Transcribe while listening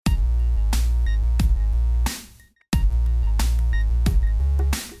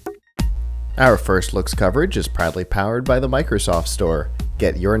Our First Looks coverage is proudly powered by the Microsoft Store.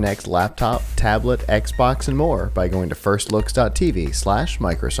 Get your next laptop, tablet, Xbox, and more by going to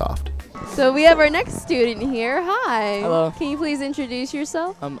firstlooks.tv/Microsoft. So we have our next student here. Hi. Hello. Can you please introduce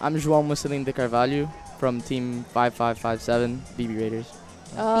yourself? I'm João Mussolini de Carvalho from Team 5557 BB Raiders.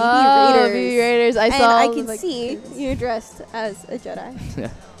 Oh, Raiders. BB Raiders. I And saw. I can see you're dressed as a Jedi. Yeah.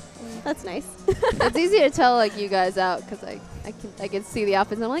 That's nice. It's easy to tell like you guys out because I can see the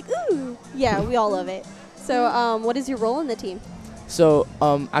outfits. And I'm like, ooh. Yeah, we all love it. So, what is your role in the team? So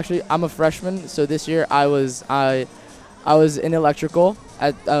actually, I'm a freshman. So this year I was in electrical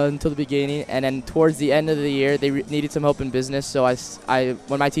until the beginning, and then towards the end of the year they needed some help in business. So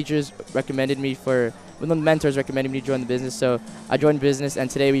when my teachers recommended me when the mentors recommended me to join the business, so I joined business, and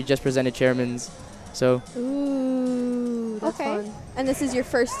today we just presented chairman's. So Ooh, that's Okay. fun. And this is your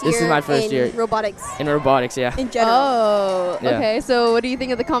first year. This is my first in year. robotics in robotics, yeah, in general. Oh, Yeah. okay. So what do you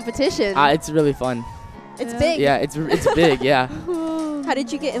think of the competition? it's really fun. It's Yeah. big. Yeah, it's big, yeah. How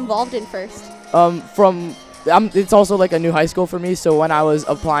did you get involved in first? It's also like a new high school for me. So when I was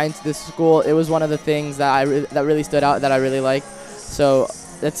applying to this school, it was one of the things that that really stood out that I really liked. So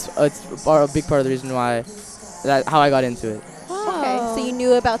it's a big part of the reason how I got into it Okay, so you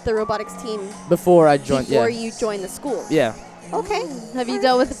knew about the robotics team before I joined. before Yeah, you joined the school. yeah. Okay. Have you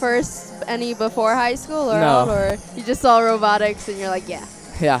dealt with any before high school or No. all, or you just saw robotics and you're like, yeah,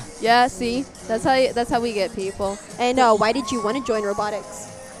 Yeah, see, that's how we get people. And why did you want to join robotics?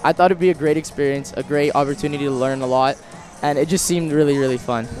 I thought it'd be a great experience, a great opportunity to learn a lot, and it just seemed really, really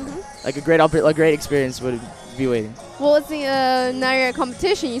fun. Like a great experience would be waiting. Well, it's now you're at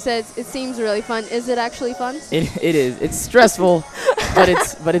competition. You said it seems really fun. Is it actually fun? It is. It's stressful, but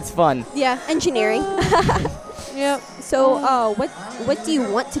it's fun. Yeah, engineering. Yep. So, what do you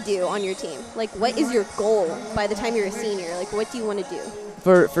want to do on your team? Like, what is your goal by the time you're a senior? Like, what do you want to do?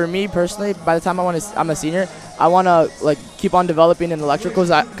 For me personally, by the time I'm a senior, I want to like keep on developing in electricals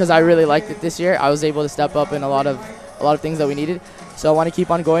because I really liked it this year. I was able to step up in a lot of things that we needed. So I want to keep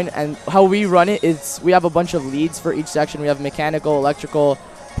on going. And how we run it is we have a bunch of leads for each section. We have mechanical, electrical,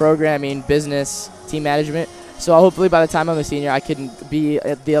 programming, business, team management. So hopefully by the time I'm a senior, I can be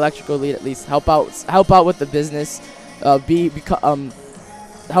the electrical lead at least, help out with the business,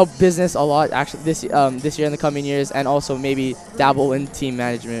 help business a lot actually this year in the coming years, and also maybe dabble in team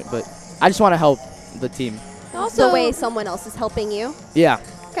management. But I just want to help the team. Also, The way someone else is helping you. Yeah.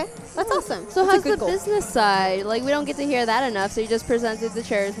 Okay, that's awesome. so That's a how's good the goal. business side? Like, we don't get to hear that enough. So you just presented the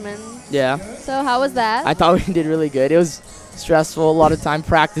chairman. Yeah. So how was that? I thought we did really good. It was stressful, a lot of time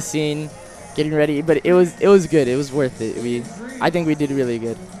practicing, getting ready, but it was good. It was worth it. I think we did really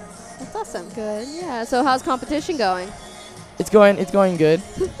good. That's awesome. Good. Yeah. So how's competition going? It's going good.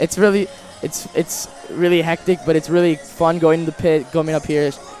 It's really hectic, but it's really fun going to the pit, coming up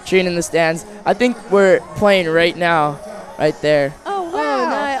here, cheering in the stands. I think we're playing right now, right there. Oh, Oh,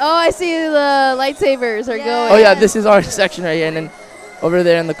 nice. Oh, I see the lightsabers are going. Oh yeah, this is our section right here, and then over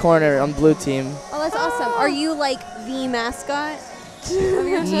there in the corner on blue team. Oh, that's awesome. Are you like the mascot? of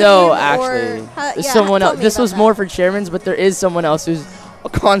your team, No, or actually, how- there's yeah, someone tell else. me This about was that. more for chairmans, but there is someone else who's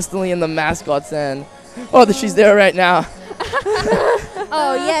constantly in the mascot stand. Oh, she's there right now.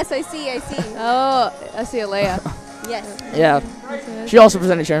 Oh, yes, I see. Oh, I see Alea. Yes. Yeah, she also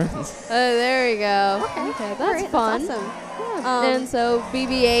presented chairmans. There we go. Okay, that's All right, fun. That's awesome. And so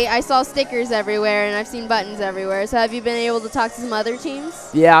BB8, I saw stickers everywhere and I've seen buttons everywhere. So have you been able to talk to some other teams?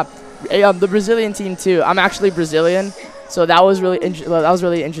 Yeah, the Brazilian team too. I'm actually Brazilian, so that was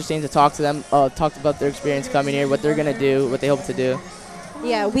really interesting to talk to them. Talked about their experience coming here, what they're gonna do, what they hope to do.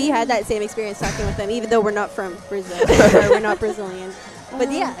 Yeah, we had that same experience talking with them, even though we're not from Brazil. Or we're not Brazilian.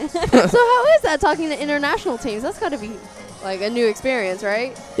 But yeah. So how is that talking to international teams? That's got to be like a new experience,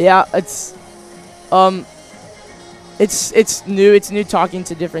 right? Yeah, it's new. It's new talking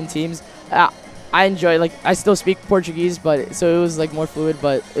to different teams. I enjoy I still speak Portuguese, but so it was like more fluid,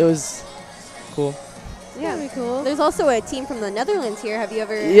 but it was cool. Yeah, that'd be cool. There's also a team from the Netherlands here. Have you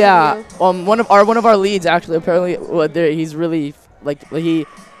ever? Yeah, one of our leads actually apparently he's really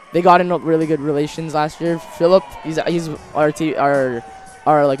they got in really good relations last year. Philip, he's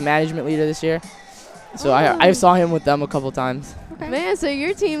our like management leader this year. So I saw him with them a couple times. Man, so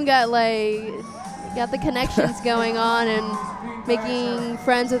your team got the connections going on and making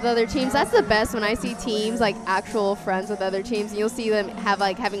friends with other teams. That's the best when I see teams like actual friends with other teams, and you'll see them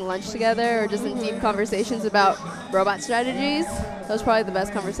having lunch together or just in deep conversations about robot strategies. That was probably the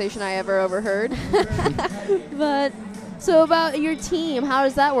best conversation I ever overheard. But so about your team, how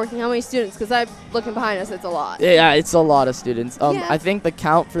is that working? How many students? Because I'm looking behind us, it's a lot. Yeah, it's a lot of students. Yeah. I think the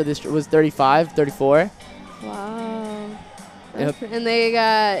count for this was 34. Wow. Yep. And they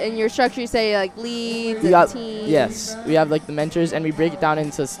got in your structure you say like leads We and got teams. yes. We have like the mentors, and we break it down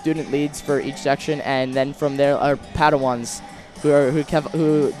into student leads for each section, and then from there are Padawans, who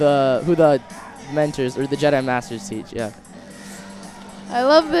the mentors or the Jedi Masters teach. Yeah. I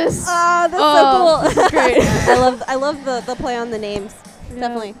love this. Oh, that's Oh, so cool. this is great. I love the play on the names.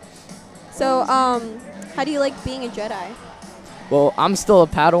 Definitely. So, how do you like being a Jedi? Well, I'm still a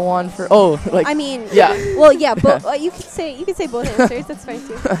Padawan for like I mean, yeah. Well, yeah, but you can say both answers. That's fine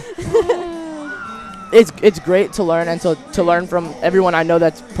too. It's great to learn and to learn from everyone I know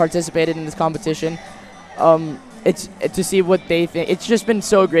that's participated in this competition. It's to see what they think. It's just been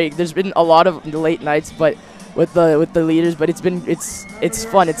so great. There's been a lot of late nights, but with the leaders, but it's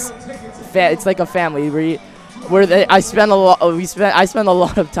fun. It's like a family I spend a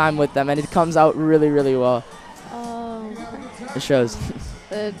lot of time with them, and it comes out really, really well. It shows.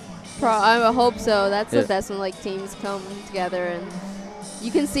 I hope so. That's Yeah. the best when like teams come together, and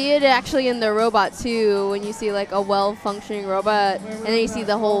you can see it actually in the robot too. When you see like a well-functioning robot, and then you see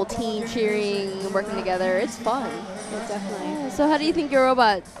the whole team cheering and working together. It's fun. Yeah, definitely. Yeah, so how do you think your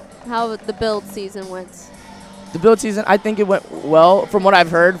robot? How the build season went? The build season, I think it went well. From what I've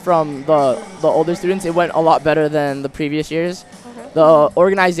heard from the older students, it went a lot better than the previous years. Okay. The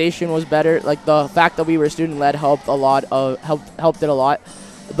organization was better. Like the fact that we were student-led helped a lot. Helped it a lot.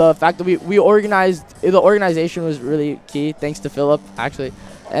 The fact that we organized, the organization was really key. Thanks to Philip, actually.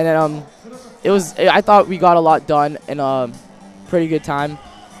 And then I thought we got a lot done in a pretty good time.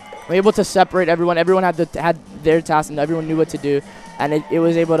 We were able to separate everyone. Everyone had their tasks, and everyone knew what to do. And it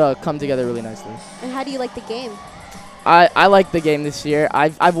was able to come together really nicely. And how do you like the game? I like the game this year.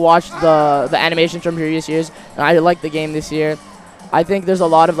 I've watched the animations from previous years, and I like the game this year. I think there's a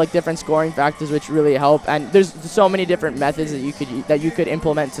lot of like different scoring factors which really help, and there's so many different methods that you could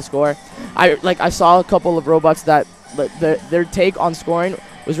implement to score. I saw a couple of robots that their take on scoring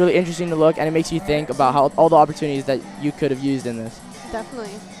was really interesting to look, and it makes you think about how all the opportunities that you could have used in this.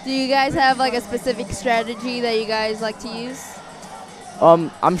 Definitely. Do you guys have like a specific strategy that you guys like to use?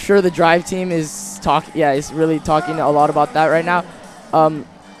 I'm sure the drive team is really talking a lot about that right now. I'm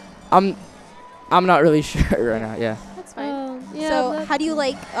not really sure right now. Yeah. That's fine. Yeah. So, how do you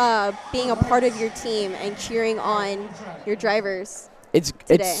like being a part of your team and cheering on your drivers It's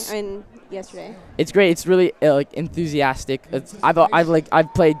today and yesterday? It's great. It's really like enthusiastic.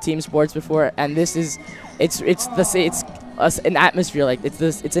 I've played team sports before, and this is it's an atmosphere like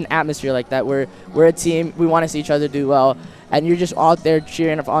it's an atmosphere like that where we're a team. We want to see each other do well, and you're just out there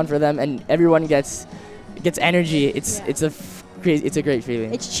cheering on for them, and everyone gets energy. It's a great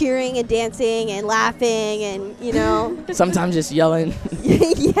feeling. It's cheering and dancing and laughing and Sometimes just yelling.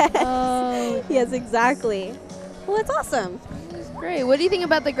 Yes. Yes, exactly. Well, that's awesome. Great. What do you think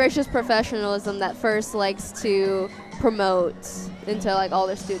about the gracious professionalism that FIRST likes to promote into like all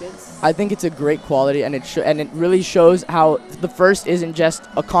their students? I think it's a great quality, and it really shows how the FIRST isn't just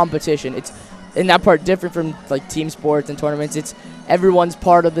a competition. It's in that part different from like team sports and tournaments. It's everyone's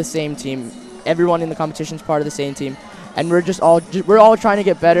part of the same team. Everyone in the competition is part of the same team, and we're all trying to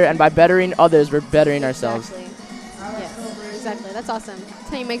get better. And by bettering others, we're bettering ourselves. Exactly. Yes, exactly. That's awesome. That's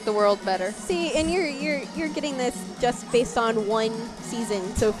how you make the world better. See, and you're getting this just based on one season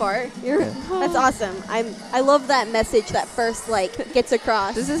so far. That's awesome. I love that message that FIRST gets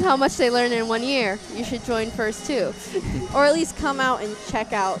across. This is how much they learn in 1 year. You should join FIRST too. Or at least come out and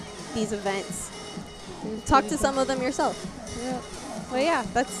check out these events. Talk to some of them yourself. Yeah. Well, yeah,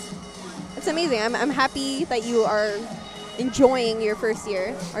 that's amazing. I'm happy that you are enjoying your first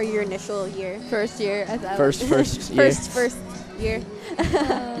year or your initial year. First year. First year. First year.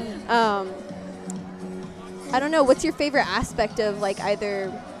 I don't know. What's your favorite aspect of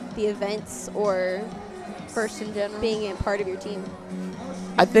either the events or FIRST in general. being a part of your team?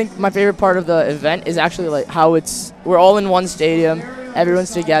 I think my favorite part of the event is actually how we're all in one stadium,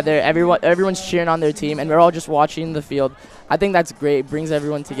 everyone's together, everyone's cheering on their team, and we're all just watching the field. I think that's great. It brings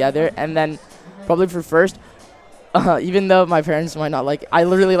everyone together. And then probably for FIRST, even though my parents might not like it, I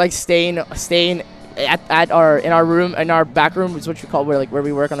literally like staying in our room, in our back room is what you call where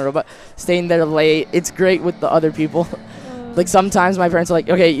we work on the robot, staying there late. It's great with the other people. Sometimes my parents are like,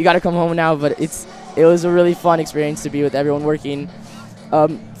 okay, you got to come home now, but it was a really fun experience to be with everyone working,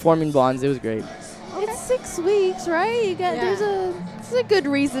 forming bonds. It was great. It's 6 weeks, right? You got Yeah. This is a good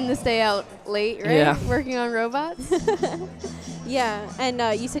reason to stay out late, right? Yeah. Working on robots. Yeah, and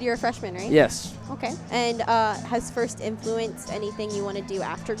you said you're a freshman, right? Yes. Okay. And has FIRST influenced anything you want to do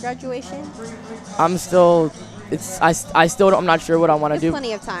after graduation? I'm not sure what I want to There's do.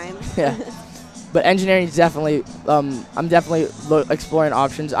 plenty of time. Yeah. but engineering is definitely, I'm definitely exploring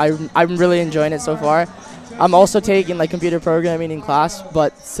options. I'm really enjoying it so far. I'm also taking like computer programming in class,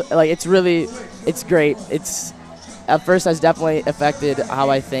 but like it's great. It's at first has definitely affected how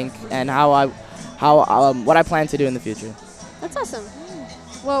I think and what I plan to do in the future. That's awesome.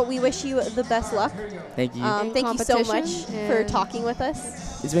 Well, we wish you the best luck. Thank you. Thank you so much Competition for and- talking with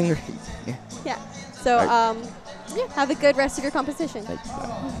us. It's been great. Yeah. Yeah. So, have a good rest of your competition. Thank you.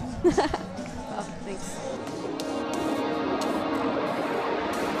 Well, thanks.